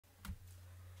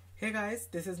Hey guys,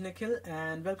 this is Nikhil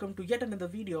and welcome to yet another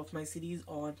video of my series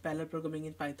on parallel programming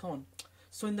in Python.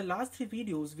 So in the last three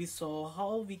videos we saw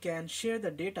how we can share the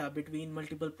data between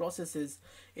multiple processes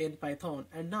in Python,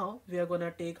 and now we are going to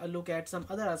take a look at some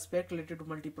other aspect related to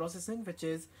multiprocessing, which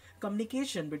is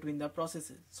communication between the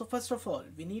processes. So first of all,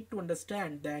 we need to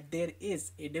understand that there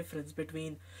is a difference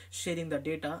between sharing the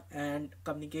data and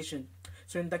communication.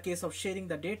 So in the case of sharing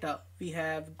the data, we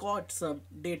have got some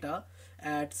data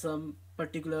at some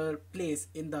particular place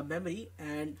in the memory,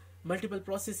 and multiple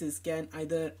processes can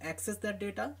either access that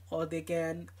data or they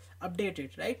can update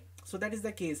it, right? So that is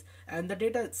the case, and the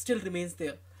data still remains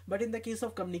there. But in the case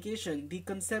of communication, the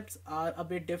concepts are a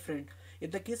bit different. In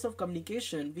the case of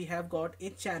communication, we have got a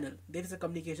channel. There is a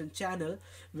communication channel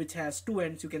which has two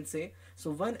ends, you can say. So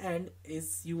one end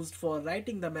is used for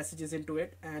writing the messages into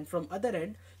it, and from other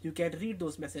end you can read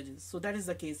those messages. So that is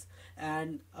the case.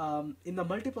 And in the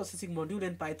multiprocessing module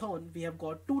in Python, we have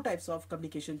got two types of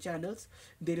communication channels.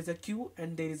 There is a queue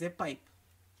and there is a pipe.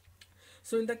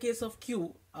 So in the case of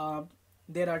queue,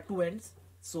 there are two ends.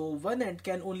 So one end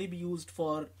can only be used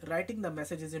for writing the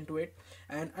messages into it,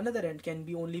 and another end can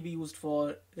be only be used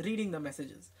for reading the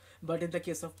messages. But in the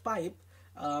case of pipe,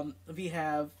 we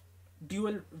have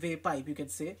dual way pipe, you can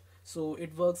say. So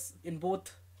it works in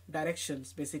both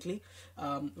directions basically.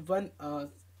 One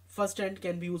first end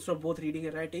can be used for both reading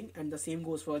and writing, and the same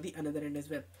goes for the another end as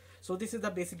well. So this is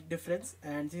the basic difference,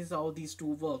 and this is how these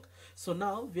two work. So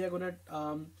now we are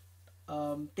gonna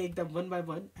take them one by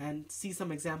one and see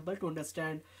some example to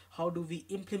understand how do we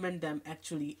implement them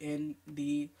actually in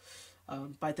the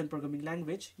Python programming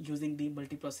language using the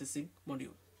multiprocessing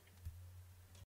module.